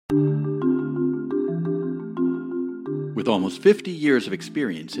With almost 50 years of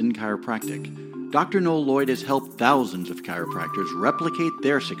experience in chiropractic, Dr. Noel Lloyd has helped thousands of chiropractors replicate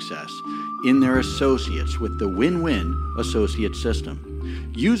their success in their associates with the Win-Win Associate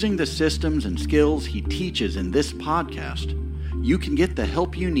System. Using the systems and skills he teaches in this podcast, you can get the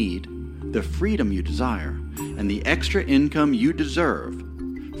help you need, the freedom you desire, and the extra income you deserve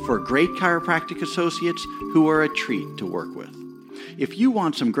for great chiropractic associates who are a treat to work with. If you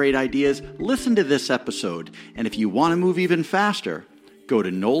want some great ideas, listen to this episode, and if you want to move even faster, go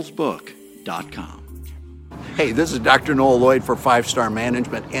to noelsbook.com. Hey, this is Dr. Noel Lloyd for 5-Star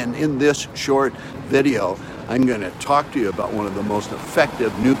Management, and in this short video, I'm going to talk to you about one of the most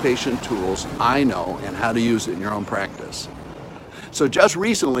effective new patient tools I know and how to use it in your own practice. So just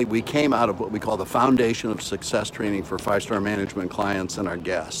recently, we came out of what we call the Foundation of Success training for 5-Star Management clients and our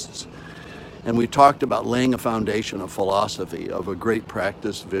guests. And we talked about laying a foundation of philosophy, of a great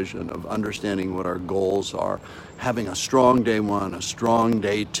practice vision, of understanding what our goals are, having a strong day one, a strong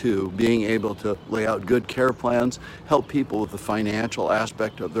day two, being able to lay out good care plans, help people with the financial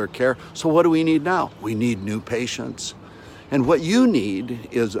aspect of their care. So what do we need now? We need new patients. And what you need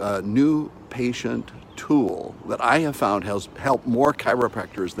is a new patient tool that I have found has helped more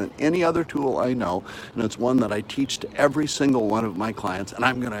chiropractors than any other tool I know, and it's one that I teach to every single one of my clients, and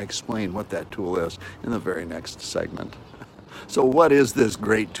I'm going to explain what that tool is in the very next segment. So what is this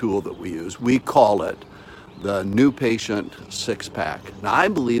great tool that we use? We call it the New Patient 6-Pack. Now, I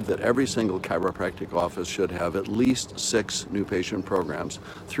believe that every single chiropractic office should have at least 6 new patient programs,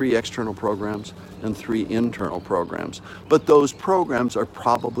 3 external programs and 3 internal programs. But those programs are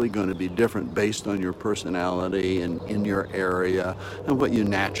probably going to be different based on your personality and in your area and what you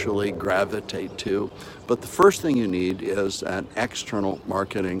naturally gravitate to. But the first thing you need is an external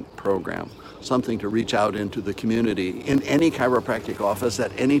marketing program, something to reach out into the community. In any chiropractic office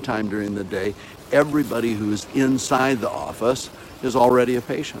at any time during the day, everybody who's inside the office is already a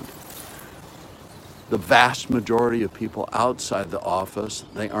patient. The vast majority of people outside the office,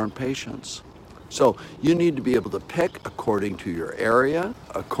 they aren't patients. So you need to be able to pick according to your area,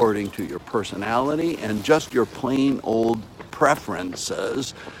 according to your personality, and just your plain old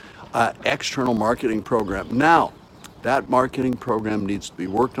preferences, external marketing program. Now, that marketing program needs to be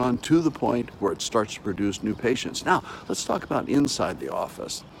worked on to the point where it starts to produce new patients. Now, let's talk about inside the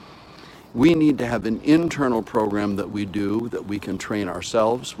office. We need to have an internal program that we do, that we can train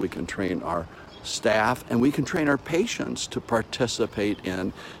ourselves, we can train our staff, and we can train our patients to participate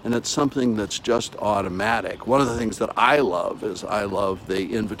in, and it's something that's just automatic. One of the things that I love is I love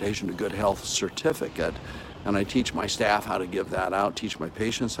the Invitation to Good Health certificate, and I teach my staff how to give that out, teach my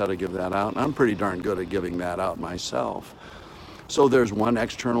patients how to give that out, and I'm pretty darn good at giving that out myself. So there's one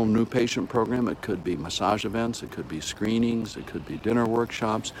external new patient program. It could be massage events, it could be screenings, it could be dinner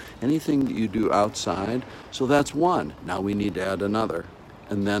workshops, anything that you do outside. So that's one. Now we need to add another,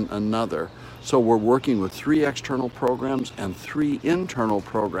 and then another. So we're working with 3 external programs and 3 internal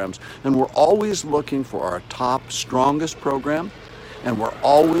programs, and we're always looking for our top, strongest program, and we're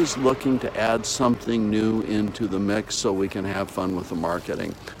always looking to add something new into the mix so we can have fun with the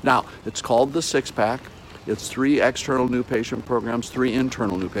marketing. Now, it's called the 6-Pack. It's 3 external new patient programs, 3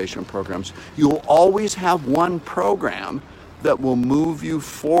 internal new patient programs. You'll always have one program that will move you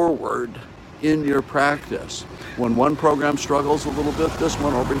forward in your practice. When one program struggles a little bit, this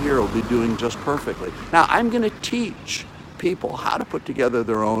one over here will be doing just perfectly. Now, I'm going to teach people how to put together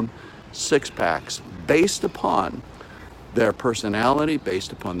their own 6-packs based upon their personality,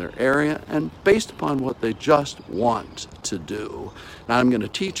 based upon their area, and based upon what they just want to do. Now, I'm going to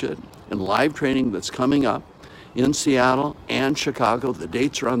teach it in live training that's coming up in Seattle and Chicago. The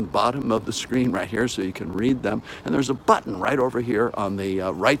dates are on the bottom of the screen right here so you can read them. And there's a button right over here on the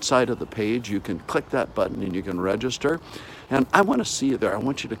right side of the page. You can click that button and you can register. And I want to see you there. I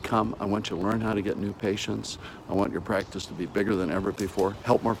want you to come. I want you to learn how to get new patients. I want your practice to be bigger than ever before.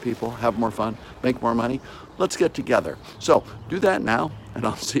 Help more people, have more fun, make more money. Let's get together. So do that now, and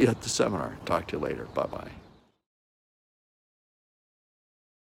I'll see you at the seminar. Talk to you later. Bye-bye.